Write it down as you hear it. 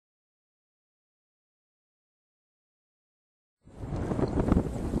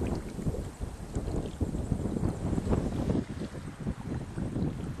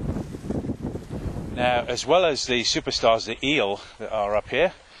Now, as well as the superstars, the eel, that are up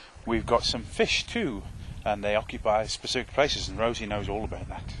here, we've got some fish too, and they occupy specific places, and Rosie knows all about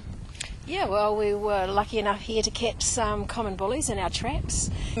that. Yeah, well, we were lucky enough here to catch some common bullies in our traps.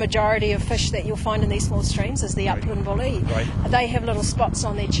 The majority of fish that you'll find in these small streams is the upland bully. Right. They have little spots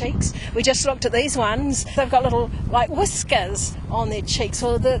on their cheeks. We just looked at these ones. They've got little, like, whiskers on their cheeks,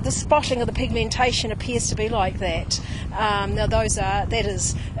 or the spotting of the pigmentation appears to be like that. Now, that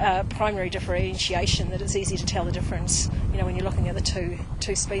is primary differentiation, that it's easy to tell the difference, when you're looking at the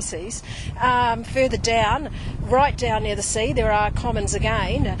two species. Further down, right down near the sea, there are commons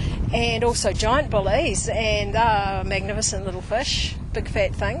again, and also giant bullies, and magnificent little fish, big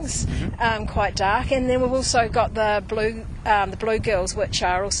fat things, quite dark. And then we've also got the bluegills, which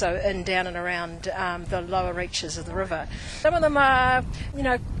are also down and around the lower reaches of the river. Some of them are,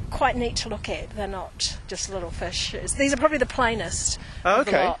 quite neat to look at. They're not just little fish. These are probably the plainest. Oh, of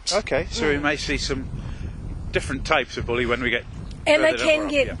the lot. Okay. So we may see some different types of bully when we get. And they can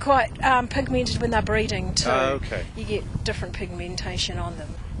get quite pigmented when they're breeding too. Oh, okay. You get different pigmentation on them.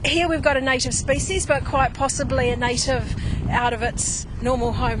 Here we've got a native species, but quite possibly a native out of its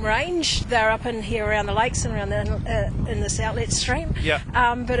normal home range. They're up in here around the lakes and around in this outlet stream. Yeah.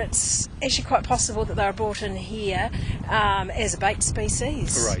 But it's actually quite possible that they were brought in here as a bait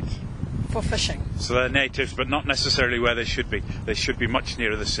species. Right. For fishing. So they're natives, but not necessarily where they should be. They should be much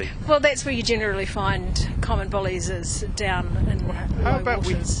nearer the sea. Well, that's where you generally find common bullies, is down in How low about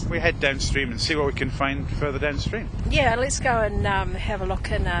waters. we head downstream and see what we can find further downstream? Yeah, let's go and have a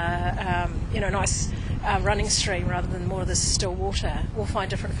look in a nice running stream rather than more of this still water. We'll find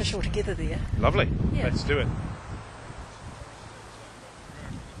different fish altogether there. Lovely. Yeah. Let's do it.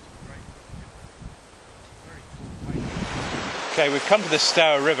 Okay, we've come to the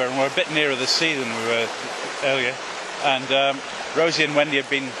Stour River and we're a bit nearer the sea than we were earlier. And Rosie and Wendy have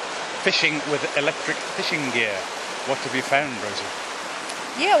been fishing with electric fishing gear. What have you found, Rosie?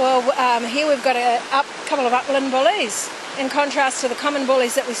 Yeah, well, here we've got a couple of upland bullies in contrast to the common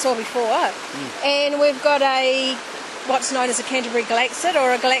bullies that we saw before. And we've got what's known as a Canterbury Galaxid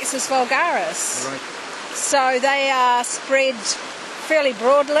or a Galaxus vulgaris. Right. So they are spread fairly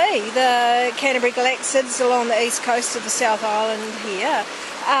broadly, the Canterbury Galaxids along the east coast of the South Island here,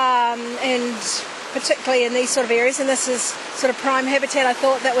 and particularly in these sort of areas, and this is sort of prime habitat. I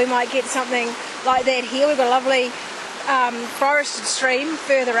thought that we might get something like that here. We've got a lovely forested stream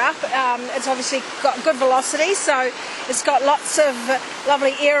further up. It's obviously got good velocity, so it's got lots of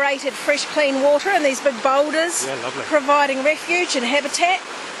lovely aerated, fresh, clean water, and these big boulders providing refuge and habitat.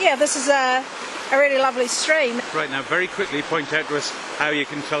 Yeah, this is a really lovely stream. Right, now very quickly point out to us how you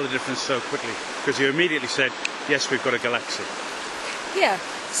can tell the difference so quickly, because you immediately said, yes, we've got a Galaxid. Yeah.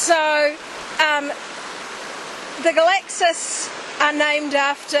 So the Galaxus are named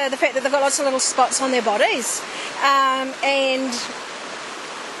after the fact that they've got lots of little spots on their bodies, and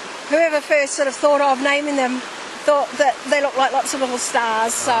whoever first sort of thought of naming them thought that they look like lots of little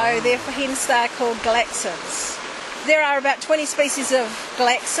stars, so therefore hence they're called Galaxids. There are about 20 species of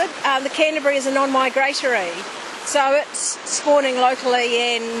Galaxid. The Canterbury is a non-migratory, so it's spawning locally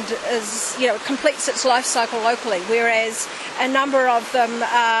and completes its life cycle locally, whereas a number of them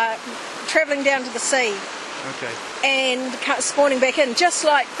are travelling down to the sea. Okay. And spawning back in, just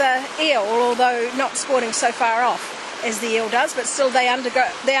like the eel, although not spawning so far off as the eel does, but still they undergo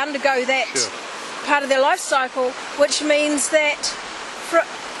that part of their life cycle, which means that for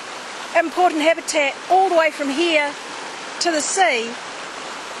important habitat all the way from here to the sea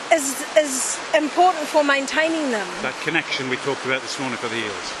is important for maintaining them. That connection we talked about this morning for the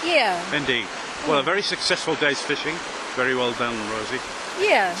eels. Yeah. Indeed. Well, a very successful day's fishing. Very well done, Rosie.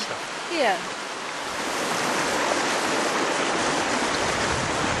 Yeah. Yeah.